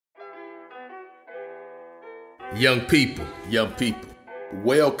Young people,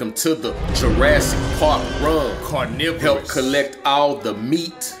 welcome to the Jurassic Park run. Carnivorous. Help collect all the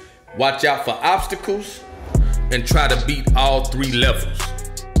meat. Watch out for obstacles and try to beat all 3 levels.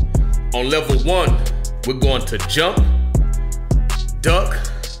 On level 1, we're going to jump, duck,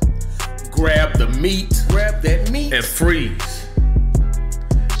 grab the meat, and freeze.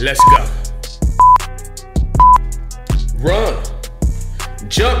 Let's go. Run,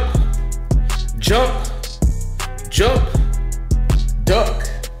 jump, jump, jump, duck,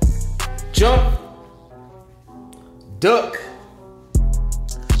 jump, duck.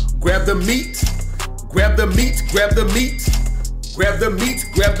 Grab the meat, grab the meat, grab the meat, grab the meat,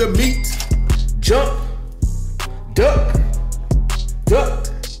 grab the meat. Jump, duck, duck,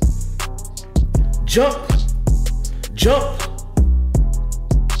 jump, jump.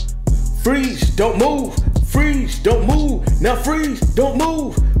 Freeze, don't move, freeze, don't move. Now freeze, don't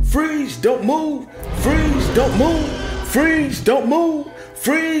move, freeze, don't move, freeze, don't move, freeze, don't move,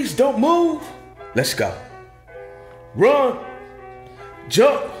 freeze, don't move. Let's go. Run,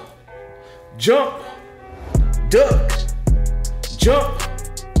 jump, jump, duck, jump,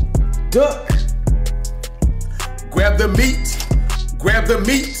 duck. Grab the meat, grab the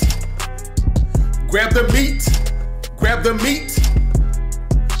meat, grab the meat, grab the meat,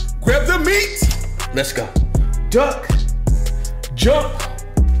 grab the meat. Let's go. Duck, jump,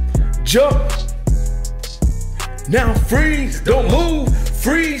 jump. Now freeze, don't move,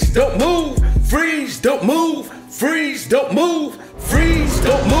 freeze, don't move, freeze, don't move, freeze, don't move, freeze,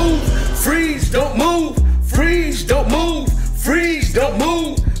 don't move, freeze, don't move, freeze, don't move, freeze, don't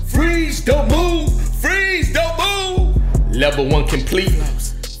move, freeze, don't move, freeze, don't move. Level 1 complete.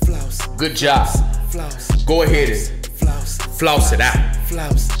 Good job. Go ahead and floss it out.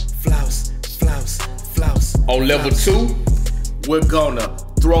 On level 2, we're gonna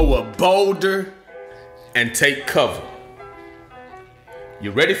throw a boulder and take cover.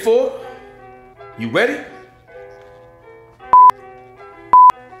 You ready for it? You ready?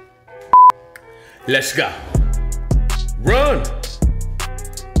 Let's go. Run,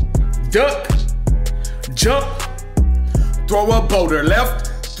 duck, jump, throw a boulder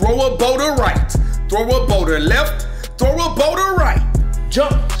left, throw a boulder right, throw a boulder left, throw a boulder right.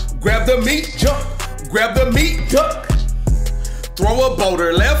 Jump, grab the meat, jump, grab the meat, duck, throw a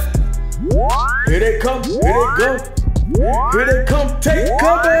boulder left. Here they come, here they go, here they come, take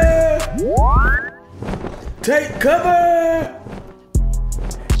cover, take cover.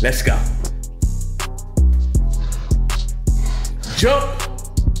 Let's go. Jump,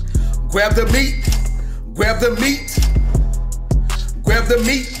 grab the meat, grab the meat, grab the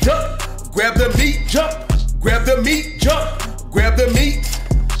meat, jump, grab the meat, jump, grab the meat, jump, grab the meat,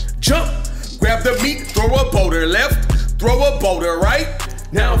 jump, grab the meat, throw a boulder left, throw a boulder right.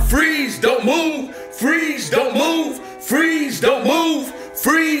 Now freeze, don't move, freeze, don't move, freeze, don't move,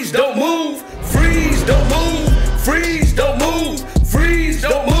 freeze, don't move, freeze, don't move, freeze, don't move, freeze,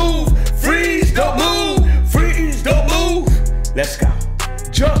 don't move, freeze, don't move, freeze, don't move. Let's go.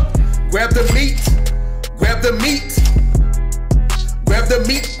 Jump, grab the meat, grab the meat, grab the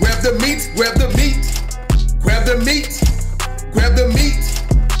meat, grab the meat, grab the meat, grab the meat, grab the meat,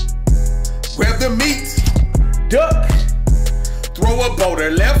 grab the meat, duck, throw a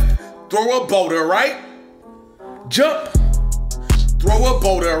boulder left, throw a boulder right, jump, throw a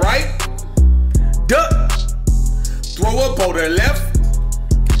boulder right, duck, throw a boulder left,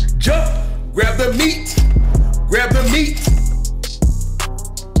 jump, grab the meat, grab the meat.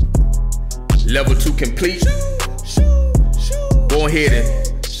 Level 2 complete. Go ahead and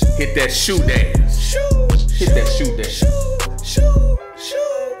hit that shoe dance. Hit that shoe dance.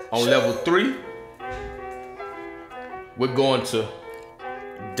 On level 3, we're going to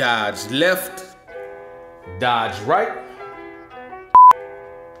dodge left, dodge right.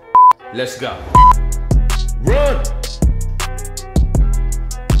 Let's go. Run,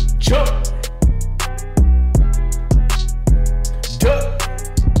 jump, duck,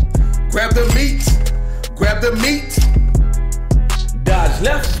 grab the meat, grab the meat, dodge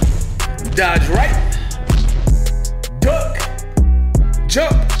left, dodge right, duck,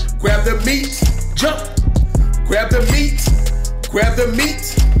 jump, grab the meat, jump, grab the meat, grab the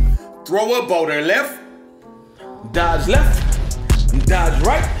meat, throw a boulder left, dodge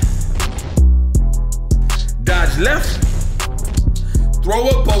right, dodge left, throw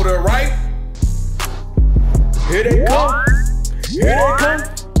a boulder right. Here they come, here they come.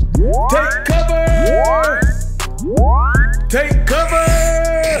 Take cover, take cover,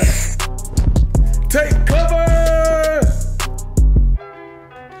 take cover,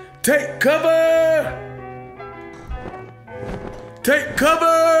 take cover, take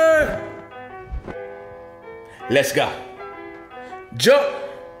cover. Let's go. Jump,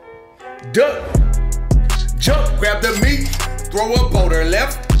 duck, jump, grab the meat, throw a boulder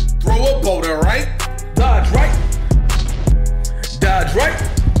left, throw a boulder right, dodge right,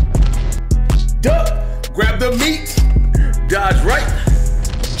 duck, grab the meat, dodge right,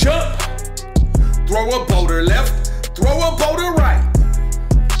 jump, throw a boulder left, throw a boulder right.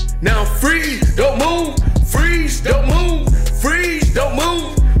 Now freeze, don't move, freeze, don't move, freeze, don't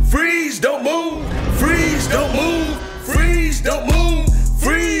move, freeze, don't move, freeze, don't move, freeze, don't move,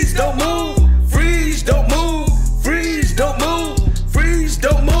 freeze, don't move, freeze, don't move, freeze, don't move, freeze,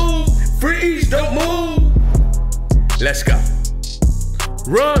 don't move, freeze, don't move. Let's go.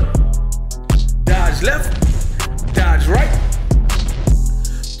 Run, dodge left, dodge right,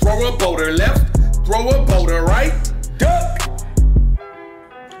 throw a boulder left, throw a boulder right, duck,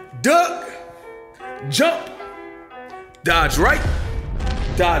 duck, jump, dodge right,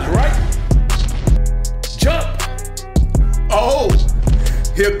 jump. Oh,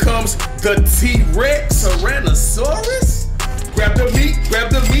 here comes the T-Rex, Tyrannosaurus. Grab the meat, grab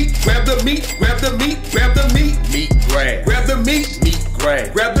the meat, grab the meat, grab the meat, grab the meat, meat grab. Grab the meat, meat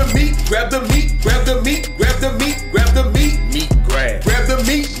grab. Grab the meat, grab the meat, grab the meat, grab the meat, grab the meat, meat grab. Grab the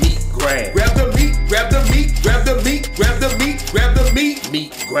meat, meat grab. Grab the meat, grab the meat, grab the meat, grab the meat, grab the meat,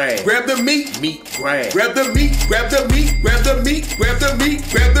 meat grab. Grab the meat, meat grab. Grab the meat, grab the meat, grab the meat, grab the meat,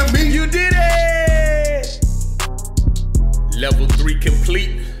 grab the meat. You did it! Level 3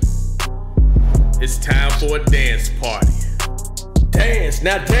 complete. It's time for a dance party. Dance,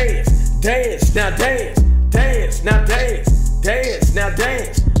 now dance, dance, now dance, dance, now dance, dance, now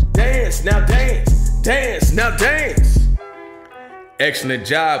dance, dance, now dance, dance, now dance. Excellent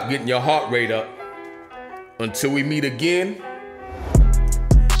job getting your heart rate up. Until we meet again,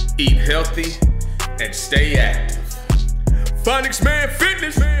 eat healthy and stay active. PhonicsMan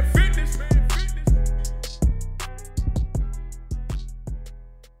Fitness.